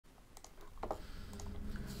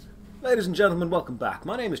Ladies and gentlemen, welcome back.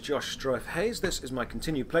 My name is Josh Strife Hayes. This is my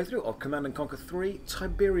continued playthrough of Command & Conquer 3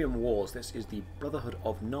 TIBERIUM Wars. This is the Brotherhood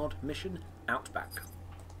of Nod mission, Outback.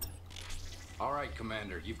 Alright,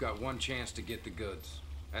 Commander, you've got one chance to get the goods.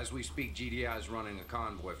 As we speak, GDI is running a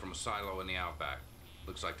convoy from a silo in the Outback.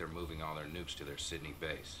 Looks like they're moving all their nukes to their Sydney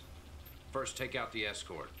base. First, take out the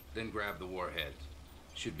escort, then grab the warheads.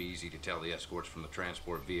 Should be easy to tell the escorts from the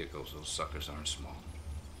transport vehicles. Those suckers aren't small.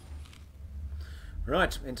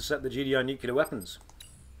 Right, intercept the GDI nuclear weapons.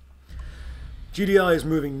 GDI is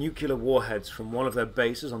moving nuclear warheads from one of their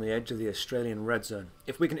bases on the edge of the Australian red zone.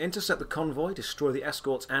 If we can intercept the convoy, destroy the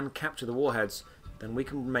escorts and capture the warheads, then we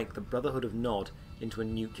can make the Brotherhood of Nod into a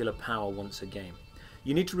nuclear power once again.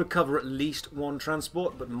 You need to recover at least one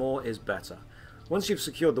transport, but more is better. Once you've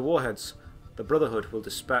secured the warheads, the Brotherhood will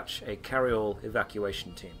dispatch a carry-all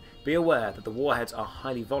evacuation team. Be aware that the warheads are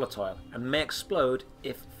highly volatile and may explode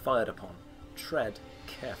if fired upon. Tread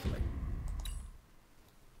carefully.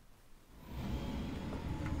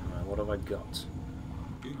 Alright, what have I got?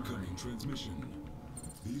 Incoming transmission.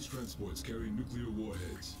 These transports carry nuclear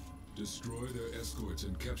warheads. Destroy their escorts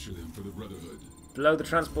and capture them for the Brotherhood. Blow the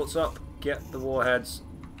transports up, get the warheads,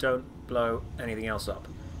 don't blow anything else up.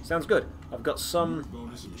 Sounds good. I've got some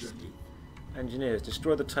bonus objective. Engineers.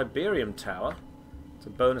 Destroy the TIBERIUM tower. It's a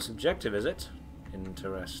bonus objective, is it?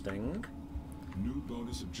 Interesting. New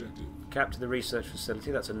bonus objective. Capture the research facility.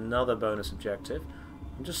 That's another bonus objective.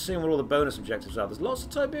 I'm just seeing what all the bonus objectives are. There's lots of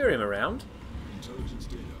TIBERIUM around. Intelligence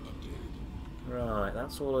data updated. Right,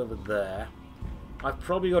 that's all over there. I've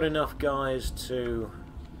probably got enough guys to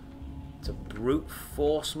brute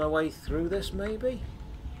force my way through this, maybe?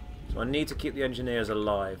 So I need to keep the engineers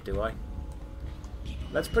alive, do I?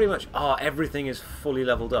 Let's pretty much... Ah, everything is fully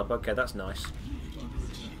leveled up. Okay, that's nice.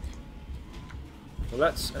 Well,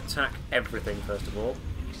 let's attack everything first of all.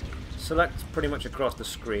 Select pretty much across the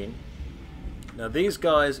screen. Now these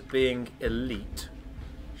guys being elite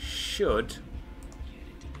should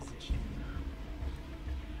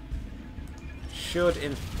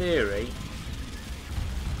in theory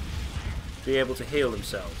be able to heal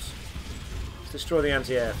themselves. Let's destroy the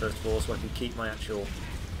anti-air first of all so I can keep my actual...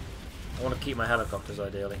 I want to keep my helicopters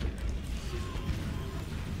ideally.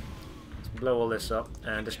 Blow all this up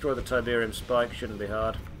and destroy the TIBERIUM spike. Shouldn't be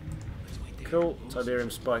hard. Cool.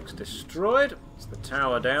 TIBERIUM spike's destroyed. It's the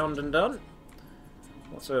tower downed and done.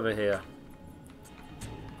 What's over here?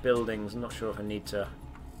 Buildings. I'm not sure if I need to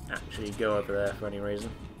actually go over there for any reason.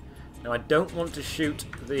 Now I don't want to shoot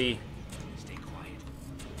the...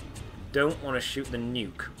 Don't want to shoot the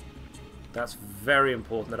nuke. That's very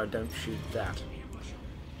important that I don't shoot that.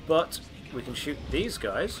 But we can shoot these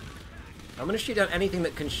guys. I'm going to shoot down anything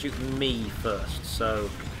that can shoot me first, so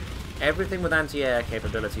everything with anti-air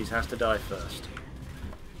capabilities has to die first.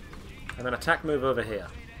 And then attack move over here.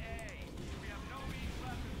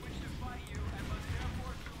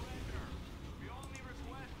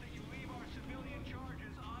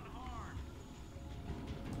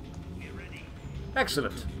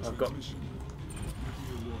 Excellent. I've got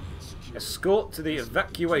escort to the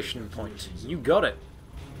evacuation point. You got it.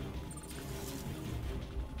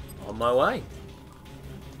 On my way.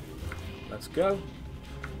 Let's go.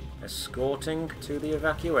 Escorting to the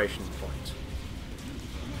evacuation point.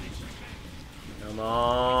 Come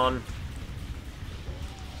on.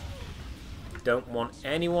 Don't want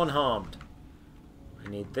anyone harmed. I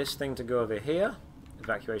need this thing to go over here.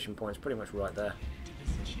 Evacuation point's pretty much right there.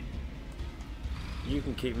 You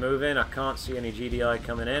can keep moving. I can't see any GDI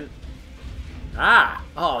coming in. Ah!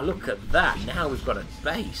 Oh, look at that. Now we've got a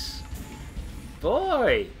base.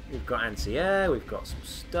 Boy! We've got anti-air, we've got some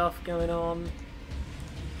stuff going on.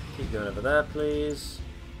 Keep going over there, please.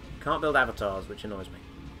 Can't build avatars, which annoys me.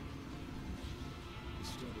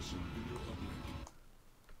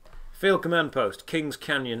 Field Command Post, Kings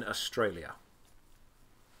Canyon, Australia.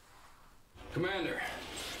 Commander,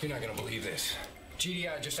 you're not gonna believe this.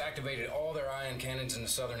 GDI just activated all their ion cannons in the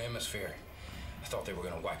southern hemisphere. I thought they were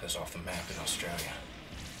gonna wipe us off the map in Australia.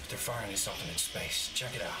 But they're firing at something in space.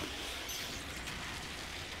 Check it out.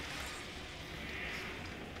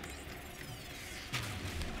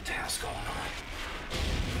 What the hell's going on?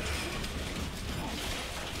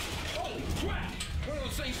 Holy crap! One of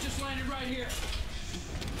those things just landed right here.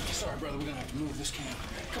 Sorry, brother, we're gonna have to move this camp.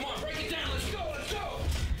 Come on, break it down. Let's go, let's go!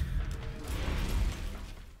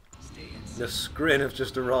 The Skrin have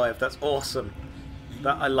just arrived. That's awesome.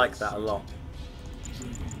 I like that a lot.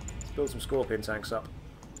 Let's build some Scorpion tanks up.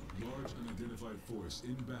 Large unidentified force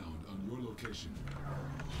inbound on your location.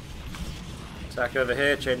 Attack over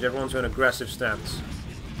here, change everyone to an aggressive stance.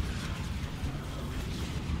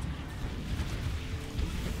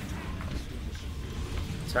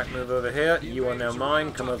 Attack move over here. You are now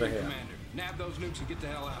mine. Come over here. Commander. Nab those nukes and get the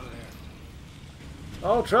hell out of there.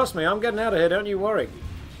 Oh, trust me, I'm getting out of here, don't you worry.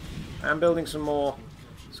 I'm building some more.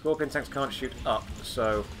 Scorpion tanks can't shoot up,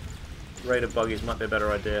 so Raider buggies might be a better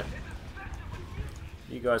idea.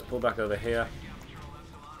 You guys pull back over here.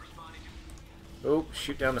 Oh,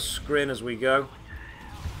 shoot down the scrin as we go.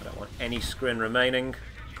 I don't want any scrin remaining.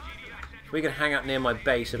 If we can hang out near my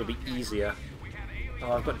base, it'll be easier.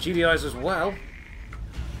 Oh, I've got GDIs as well.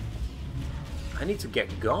 I need to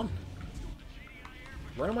get gone.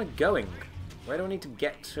 Where am I going? Where do I need to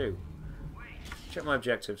get to? Check my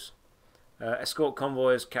objectives. Escort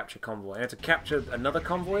convoys, capture convoy. I need to capture another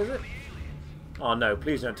convoy, is it? Oh no,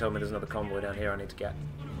 please don't tell me there's another convoy down here I need to get.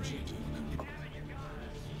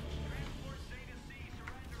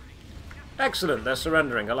 Excellent, they're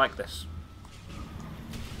surrendering. I like this.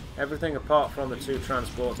 Everything apart from the 2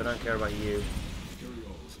 transports. I don't care about you.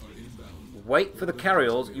 Wait for the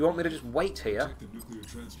carryalls. You want me to just wait here?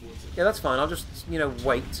 Yeah, that's fine. I'll just, you know,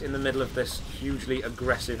 wait in the middle of this hugely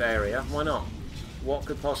aggressive area. Why not? What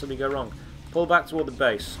could possibly go wrong? Pull back toward the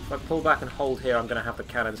base. If I pull back and hold here, I'm going to have the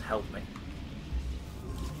cannons help me.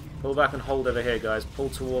 Pull back and hold over here, guys. Pull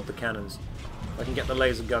toward the cannons. If I can get the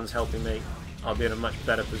laser guns helping me, I'll be in a much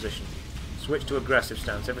better position. Switch to aggressive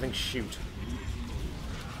stance. Everything shoot.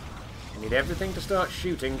 I need everything to start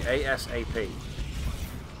shooting ASAP.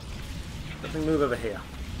 Nothing move over here.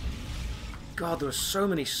 God, there are so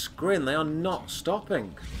many scrin. They are not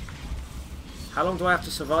stopping. How long do I have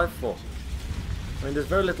to survive for? I mean, there's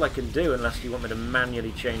very little I can do unless you want me to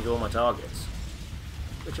manually change all my targets.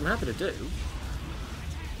 Which I'm happy to do.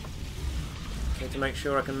 Need to make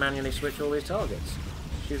sure I can manually switch all these targets.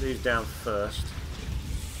 Shoot these down first.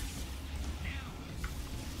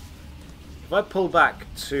 If I pull back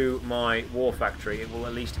to my war factory, it will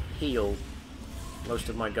at least heal most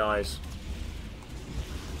of my guys.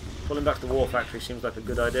 Pulling back to the war factory seems like a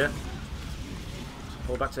good idea.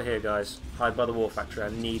 Pull back to here, guys. Hide by the war factory. I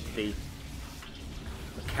need the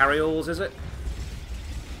carryalls, is it?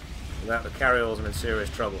 Without the carryalls, I'm in serious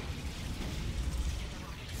trouble.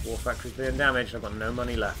 War factory's being damaged. I've got no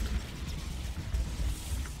money left.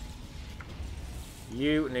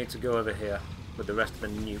 You need to go over here with the rest of the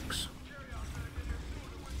nukes.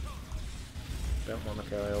 Don't want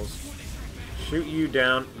the carryalls. Shoot you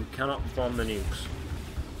down. You cannot bomb the nukes.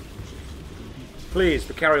 Please,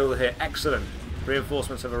 the carryalls are here. Excellent.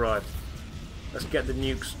 Reinforcements have arrived. Let's get the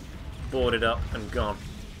nukes boarded up and gone.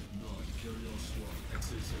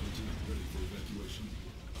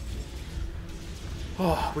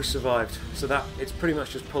 Oh, we survived. So that, it's pretty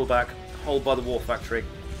much just pull back, hold by the war factory,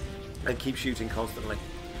 and keep shooting constantly.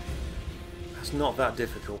 That's not that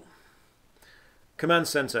difficult. Command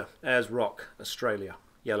Centre, Ayers Rock, Australia,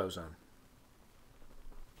 Yellow Zone.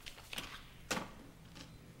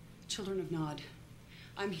 Children of Nod,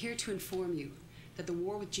 I'm here to inform you that the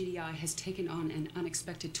war with GDI has taken on an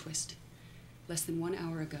unexpected twist. Less than 1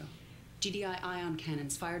 hour ago, GDI ion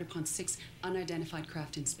cannons fired upon 6 unidentified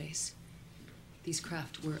craft in space. These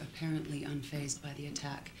craft were apparently unfazed by the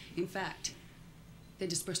attack. In fact, they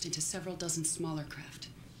dispersed into several dozen smaller craft,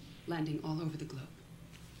 landing all over the globe.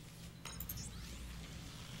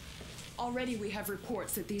 Already we have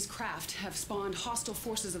reports that these craft have spawned hostile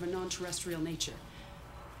forces of a non-terrestrial nature.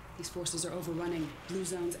 These forces are overrunning blue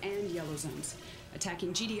zones and yellow zones,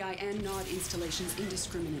 attacking GDI and Nod installations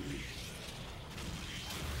indiscriminately.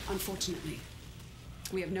 Unfortunately,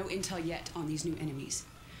 we have no intel yet on these new enemies.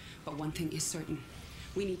 But one thing is certain.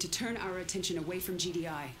 We need to turn our attention away from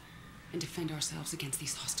GDI and defend ourselves against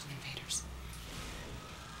these hostile invaders.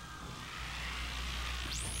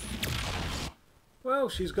 Well,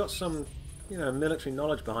 she's got some, you know, military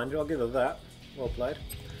knowledge behind her. I'll give her that. Well played.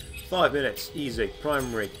 5 minutes. Easy.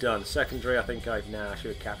 Primary, done. Secondary, I think I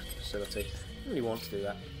should have captured the facility. I really want to do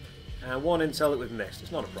that. And 1 intel that we've missed.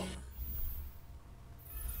 It's not a problem.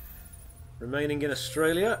 Remaining in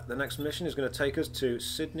Australia, the next mission is going to take us to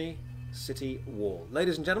Sydney City Wall.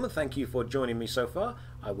 Ladies and gentlemen, thank you for joining me so far.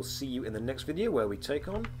 I will see you in the next video where we take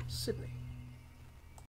on Sydney.